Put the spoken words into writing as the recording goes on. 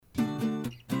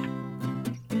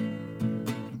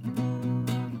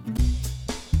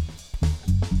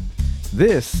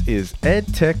This is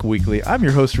Ed Tech Weekly. I'm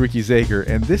your host, Ricky Zager,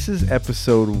 and this is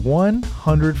episode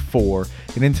 104.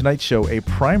 And in tonight's show, a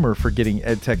primer for getting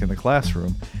Ed Tech in the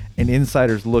classroom, an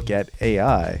insider's look at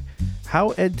AI,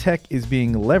 how Ed Tech is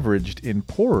being leveraged in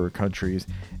poorer countries,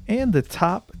 and the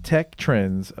top tech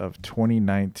trends of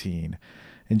 2019.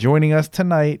 And joining us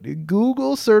tonight,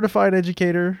 Google certified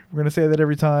educator, we're going to say that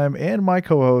every time, and my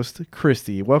co-host,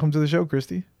 Christy. Welcome to the show,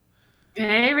 Christy.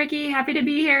 Hey, Ricky. Happy to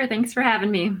be here. Thanks for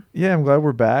having me. Yeah, I'm glad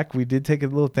we're back. We did take a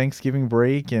little Thanksgiving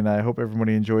break, and I hope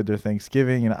everybody enjoyed their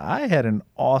Thanksgiving. And I had an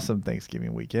awesome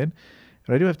Thanksgiving weekend.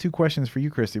 But I do have two questions for you,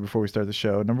 Christy, before we start the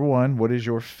show. Number one, what is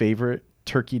your favorite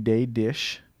Turkey Day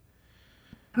dish?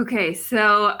 Okay,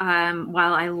 so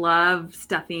while I love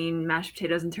stuffing mashed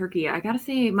potatoes and turkey, I gotta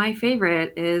say my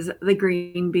favorite is the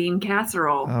green bean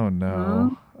casserole. Oh,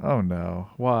 no. Oh, no.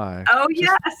 Why? Oh,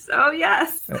 yes. Oh,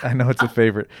 yes. I know it's a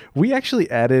favorite. We actually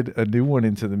added a new one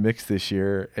into the mix this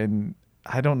year, and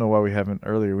I don't know why we haven't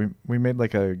earlier. We made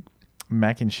like a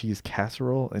mac and cheese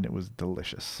casserole, and it was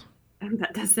delicious.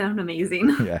 That does sound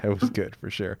amazing. Yeah, it was good for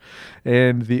sure.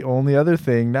 And the only other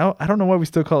thing, now I don't know why we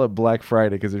still call it Black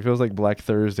Friday because it feels like Black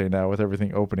Thursday now with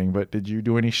everything opening, but did you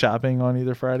do any shopping on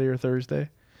either Friday or Thursday?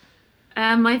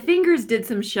 My fingers did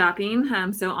some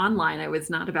shopping. So online, I was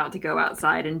not about to go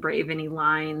outside and brave any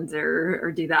lines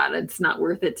or do that. It's not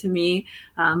worth it to me.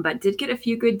 But did get a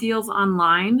few good deals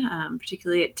online,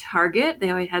 particularly at Target.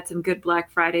 They always had some good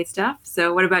Black Friday stuff.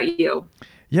 So what about you?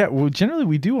 Yeah, well, generally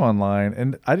we do online,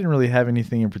 and I didn't really have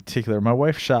anything in particular. My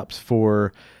wife shops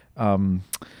for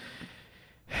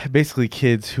basically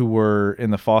kids who were in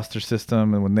the foster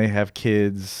system, and when they have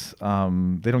kids,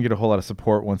 they don't get a whole lot of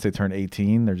support once they turn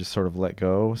 18. They're just sort of let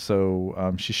go.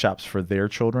 So she shops for their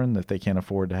children that they can't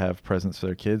afford to have presents for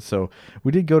their kids. So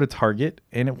we did go to Target,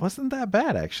 and it wasn't that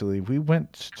bad, actually. We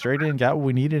went straight in, got what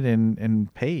we needed,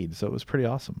 and paid. So it was pretty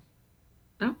awesome.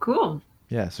 Oh, cool.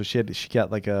 Yeah, so she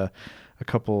got like a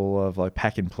couple of like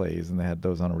pack and plays, and they had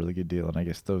those on a really good deal, and I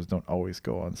guess those don't always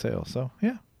go on sale. So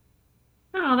yeah.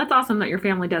 Oh, that's awesome that your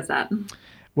family does that.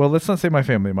 Well, let's not say my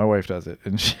family. My wife does it,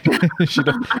 and she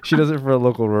does it for a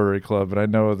local Rotary Club. But I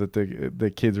know that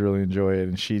the kids really enjoy it,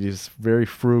 and she is very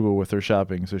frugal with her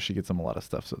shopping, so she gets them a lot of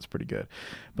stuff. So it's pretty good.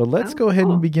 But let's go ahead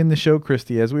and begin the show,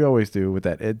 Christy, as we always do, with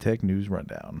that EdTech News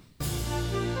Rundown.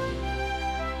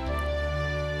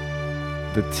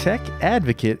 The Tech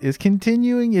Advocate is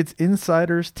continuing its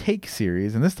Insider's Take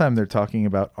series, and this time they're talking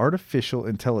about artificial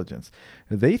intelligence.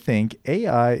 They think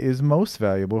AI is most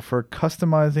valuable for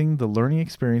customizing the learning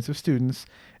experience of students,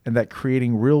 and that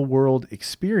creating real-world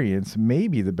experience may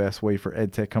be the best way for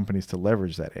edtech companies to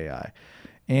leverage that AI.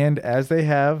 And as they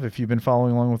have, if you've been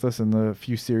following along with us in the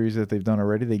few series that they've done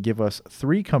already, they give us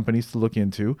 3 companies to look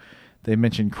into. They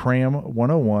mentioned Cram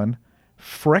 101,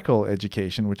 Freckle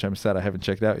Education, which I'm sad I haven't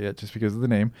checked out yet just because of the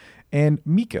name, and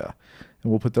Mika.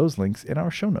 And we'll put those links in our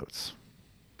show notes.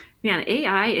 Man,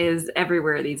 AI is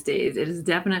everywhere these days. It is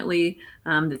definitely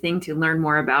the thing to learn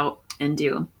more about and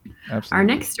do. Absolutely. Our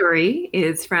next story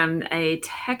is from a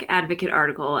Tech Advocate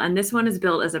article, and this one is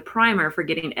built as a primer for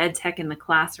getting ed tech in the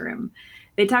classroom.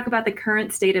 They talk about the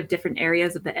current state of different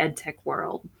areas of the ed tech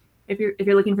world. If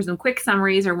you're looking for some quick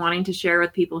summaries or wanting to share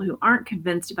with people who aren't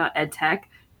convinced about ed tech,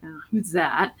 who's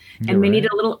that? And may need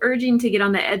a little urging to get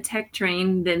on the ed tech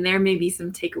train, then there may be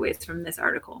some takeaways from this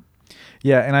article.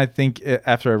 Yeah, and I think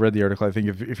after I read the article, I think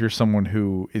if you're someone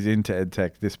who is into ed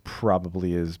tech, this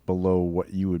probably is below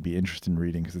what you would be interested in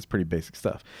reading because it's pretty basic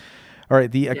stuff. All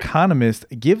right, The Economist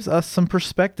gives us some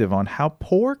perspective on how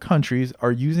poor countries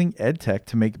are using ed tech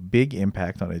to make big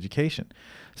impact on education.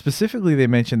 Specifically, they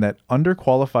mentioned that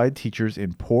underqualified teachers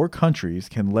in poor countries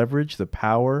can leverage the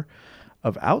power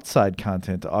of outside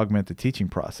content to augment the teaching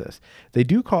process. They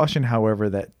do caution, however,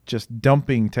 that just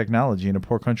dumping technology in a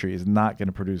poor country is not going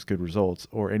to produce good results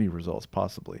or any results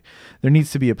possibly. There needs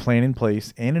to be a plan in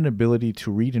place and an ability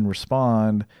to read and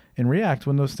respond and react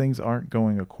when those things aren't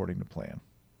going according to plan.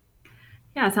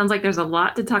 Yeah, it sounds like there's a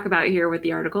lot to talk about here with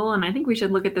the article, and I think we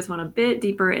should look at this one a bit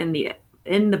deeper in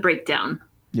the breakdown.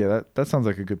 Yeah, that sounds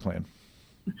like a good plan.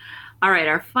 All right,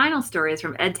 our final story is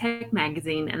from EdTech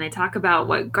Magazine, and they talk about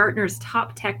what Gartner's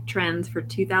top tech trends for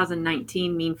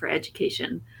 2019 mean for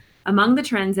education. Among the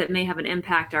trends that may have an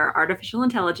impact are artificial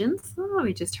intelligence,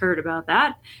 we just heard about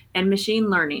that, and machine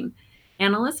learning.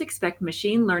 Analysts expect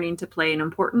machine learning to play an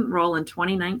important role in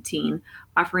 2019,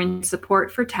 offering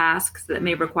support for tasks that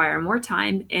may require more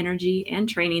time, energy, and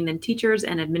training than teachers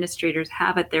and administrators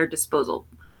have at their disposal.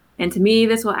 And to me,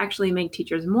 this will actually make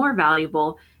teachers more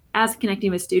valuable, as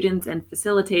connecting with students and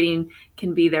facilitating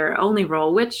can be their only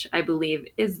role, which I believe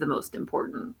is the most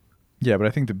important. Yeah, but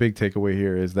I think the big takeaway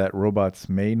here is that robots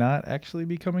may not actually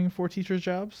be coming for teachers'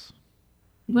 jobs.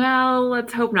 Well,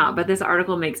 let's hope not, but this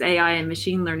article makes AI and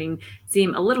machine learning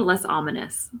seem a little less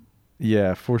ominous.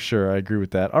 Yeah, for sure. I agree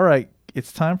with that. All right,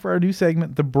 it's time for our new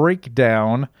segment, The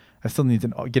Breakdown. I still need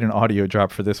to get an audio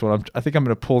drop for this one. I think I'm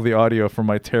going to pull the audio from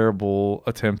my terrible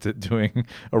attempt at doing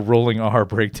a rolling R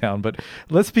breakdown. But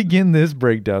let's begin this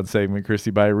breakdown segment,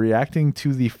 Christy, by reacting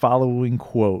to the following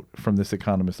quote from this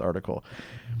Economist article.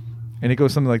 And it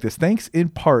goes something like this. Thanks in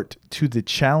part to the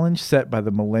challenge set by the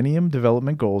Millennium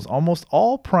Development Goals, almost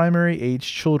all primary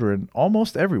age children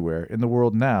almost everywhere in the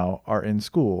world now are in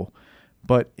school.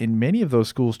 But in many of those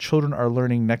schools, children are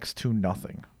learning next to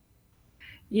nothing.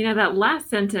 You know, that last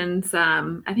sentence,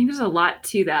 I think there's a lot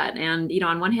to that. And,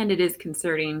 on one hand, it is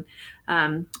concerning.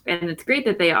 And it's great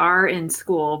that they are in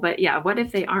school. But yeah, what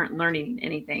if they aren't learning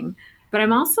anything? But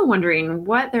I'm also wondering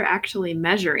what they're actually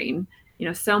measuring.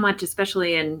 So much,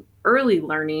 especially in early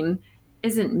learning,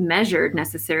 isn't measured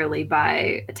necessarily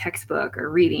by a textbook or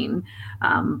reading,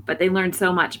 but they learn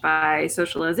so much by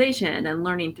socialization and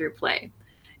learning through play.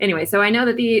 Anyway, so I know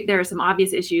that there are some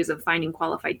obvious issues of finding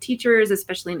qualified teachers,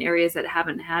 especially in areas that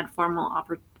haven't had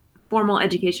formal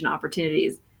education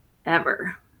opportunities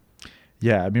ever.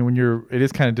 Yeah, I mean, it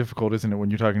is kind of difficult, isn't it,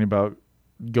 when you're talking about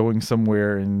going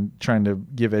somewhere and trying to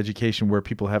give education where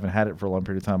people haven't had it for a long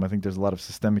period of time. I think there's a lot of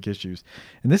systemic issues.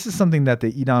 And this is something that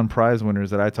the Edon Prize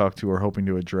winners that I talked to are hoping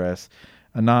to address.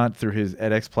 Anant through his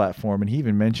edX platform, and he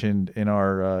even mentioned in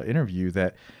our interview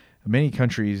that many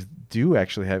countries do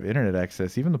actually have internet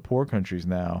access, even the poor countries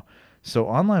now. So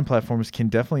online platforms can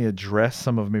definitely address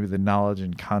some of maybe the knowledge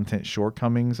and content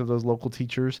shortcomings of those local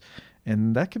teachers,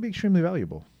 and that could be extremely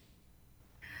valuable.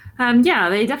 Yeah,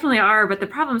 they definitely are, but the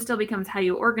problem still becomes how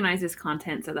you organize this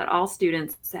content so that all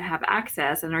students have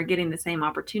access and are getting the same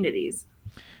opportunities.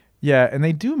 Yeah, and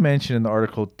they do mention in the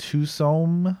article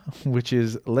Tusome, which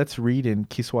is let's read in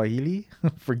Kiswahili.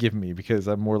 Forgive me because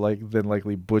I'm more than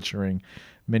likely butchering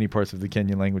many parts of the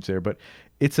Kenyan language there, but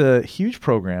it's a huge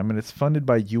program and it's funded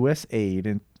by US Aid,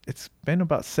 and it's been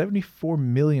about $74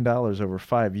 million over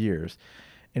 5 years.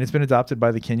 And it's been adopted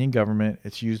by the Kenyan government.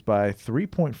 It's used by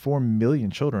 3.4 million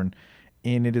children,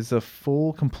 and it is a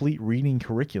full, complete reading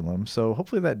curriculum. So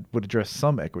hopefully that would address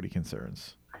some equity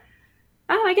concerns.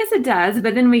 Oh, I guess it does,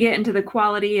 but then we get into the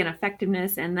quality and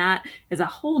effectiveness, and that is a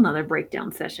whole nother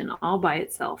breakdown session all by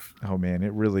itself. Oh, man,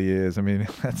 it really is. I mean,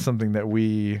 that's something that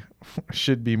we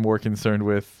should be more concerned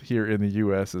with here in the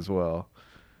U.S. as well.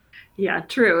 Yeah,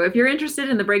 true. If you're interested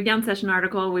in the breakdown session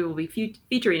article, we will be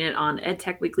featuring it on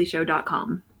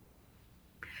edtechweeklyshow.com.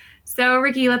 So,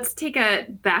 Ricky, let's take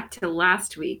it back to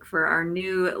last week for our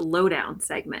new Lowdown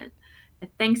segment, a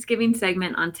Thanksgiving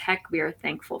segment on tech we are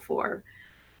thankful for.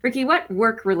 Ricky, what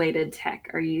work-related tech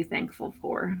are you thankful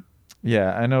for?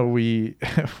 Yeah, I know we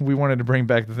wanted to bring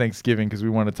back the Thanksgiving because we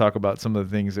want to talk about some of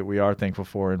the things that we are thankful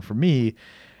for. And for me,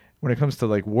 when it comes to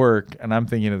like work, and I'm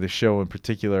thinking of the show in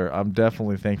particular, I'm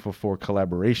definitely thankful for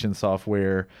collaboration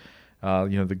software,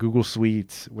 the Google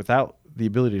Suite. Without the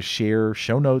ability to share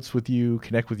show notes with you,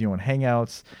 connect with you on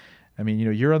Hangouts, I mean,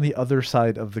 you're on the other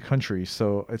side of the country.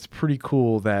 So it's pretty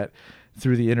cool that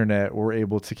through the internet, we're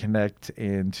able to connect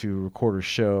and to record a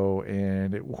show,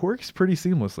 and it works pretty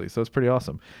seamlessly. So it's pretty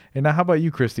awesome. And now how about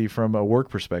you, Christy, from a work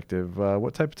perspective?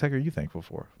 What type of tech are you thankful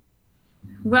for?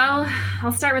 Well,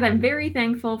 I'll start with I'm very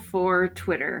thankful for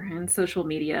Twitter and social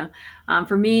media.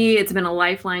 For me, it's been a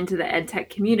lifeline to the EdTech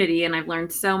community, and I've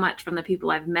learned so much from the people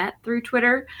I've met through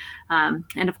Twitter.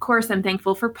 And of course, I'm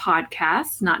thankful for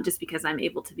podcasts, not just because I'm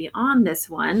able to be on this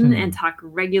one and talk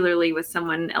regularly with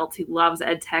someone else who loves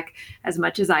EdTech as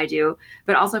much as I do,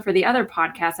 but also for the other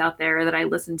podcasts out there that I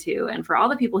listen to, and for all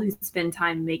the people who spend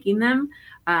time making them.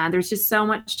 There's just so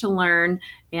much to learn,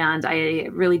 and I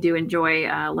really do enjoy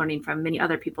learning from many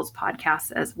other people's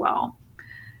podcasts as well.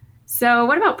 So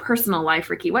what about personal life,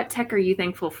 Ricky? What tech are you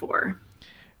thankful for?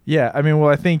 Yeah, I mean, well,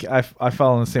 I think I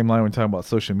follow in the same line when talking about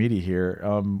social media here,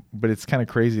 but it's kind of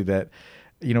crazy that,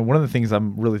 one of the things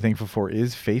I'm really thankful for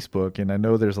is Facebook, and I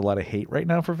know there's a lot of hate right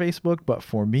now for Facebook, but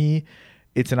for me,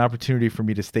 it's an opportunity for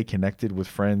me to stay connected with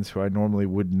friends who I normally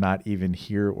would not even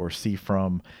hear or see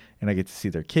from, and I get to see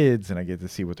their kids and I get to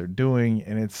see what they're doing,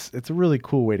 and it's a really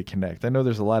cool way to connect. I know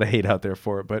there's a lot of hate out there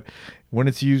for it, but when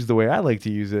it's used the way I like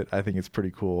to use it, I think it's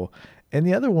pretty cool. And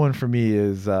the other one for me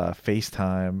is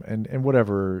FaceTime and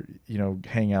whatever,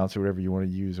 Hangouts or whatever you want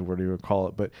to use or whatever you want to call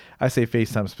it. But I say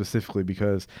FaceTime specifically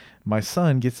because my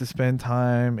son gets to spend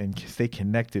time and stay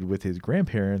connected with his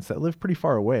grandparents that live pretty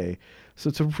far away. So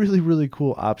it's a really, really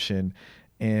cool option.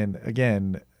 And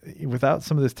again, without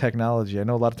some of this technology, I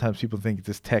know a lot of times people think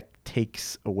this tech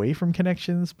takes away from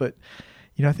connections, but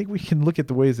I think we can look at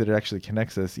the ways that it actually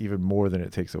connects us even more than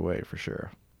it takes away, for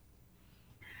sure.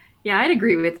 Yeah, I'd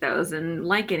agree with those. And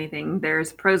like anything,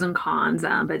 there's pros and cons,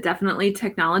 but definitely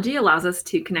technology allows us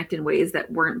to connect in ways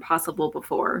that weren't possible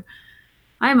before.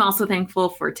 I'm also thankful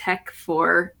for tech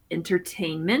for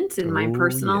entertainment in my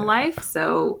personal life.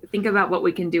 So think about what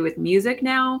we can do with music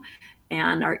now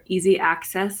and our easy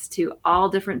access to all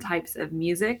different types of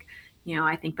music.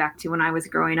 I think back to when I was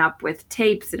growing up with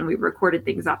tapes and we recorded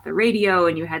things off the radio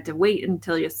and you had to wait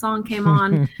until your song came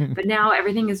on. But now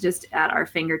everything is just at our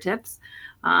fingertips.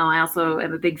 I also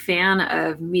am a big fan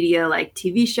of media like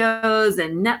TV shows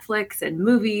and Netflix and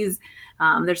movies.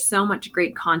 There's so much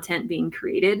great content being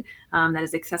created that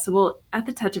is accessible at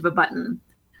the touch of a button.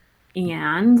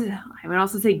 And I would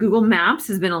also say Google Maps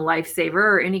has been a lifesaver,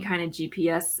 or any kind of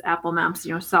GPS, Apple Maps,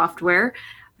 software.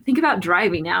 Think about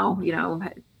driving now.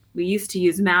 We used to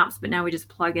use maps, but now we just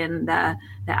plug in the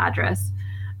address.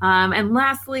 And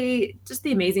lastly, just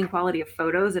the amazing quality of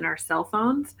photos in our cell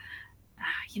phones.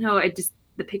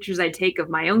 The pictures I take of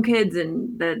my own kids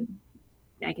and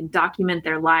I can document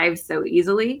their lives so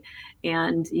easily.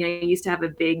 And, I used to have a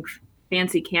big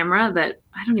fancy camera that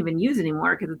I don't even use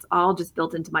anymore because it's all just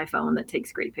built into my phone that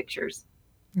takes great pictures.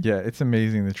 Yeah, it's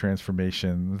amazing the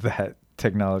transformation that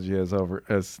technology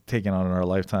has taken on in our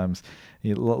lifetimes.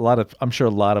 I'm sure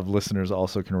a lot of listeners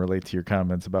also can relate to your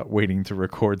comments about waiting to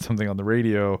record something on the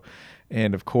radio,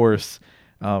 and of course,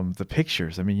 the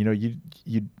pictures. I mean,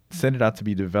 you send it out to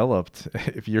be developed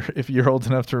if you're old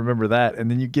enough to remember that,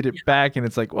 and then you get it back, and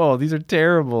it's like, oh, these are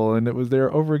terrible, and they're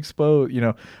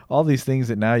overexposed. All these things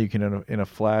that now you can in a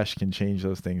flash can change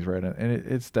those things, right? And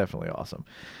it's definitely awesome.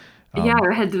 Yeah,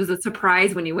 our head was a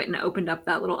surprise when you went and opened up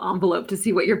that little envelope to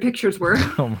see what your pictures were.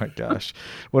 Oh my gosh.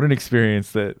 What an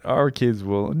experience that our kids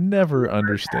will never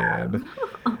understand.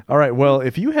 All right. Well,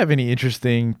 if you have any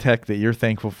interesting tech that you're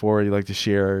thankful for, you'd like to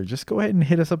share, just go ahead and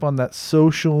hit us up on that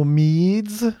social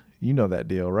meds. You know that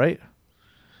deal, right?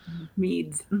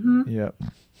 Meds. Mm-hmm. Yep.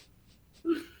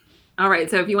 All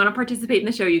right. So if you want to participate in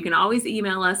the show, you can always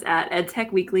email us at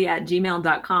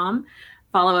edtechweekly@gmail.com.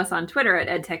 Follow us on Twitter at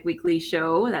EdTech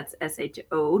Show. That's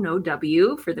SHO, no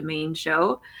W for the main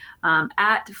show.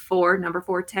 At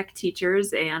 4 Tech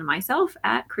Teachers, and myself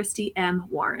at Christy M.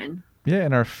 Warren. Yeah,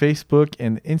 and our Facebook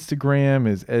and Instagram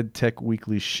is EdTech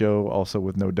Weekly Show, also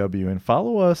with no W. And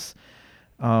follow us.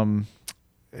 We're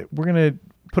going to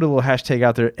put a little hashtag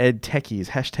out there, EdTechies,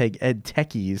 hashtag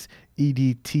EdTechies,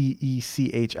 EdTechies.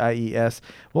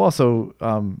 We'll also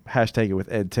hashtag it with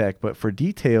EdTech. But for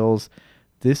details,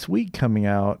 this week coming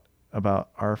out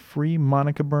about our free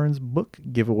Monica Burns book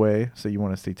giveaway, so you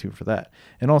want to stay tuned for that.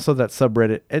 And also that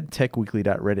subreddit,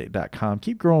 edtechweekly.reddit.com.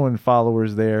 Keep growing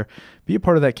followers there. Be a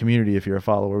part of that community if you're a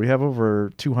follower. We have over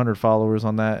 200 followers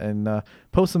on that, and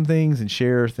post some things and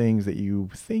share things that you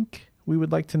think we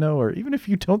would like to know, or even if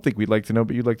you don't think we'd like to know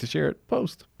but you'd like to share it,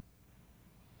 post.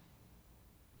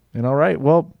 And all right,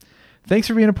 well, thanks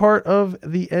for being a part of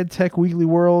the EdTech Weekly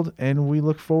world, and we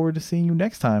look forward to seeing you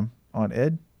next time on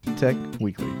EdTech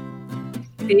Weekly.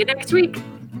 See you next week.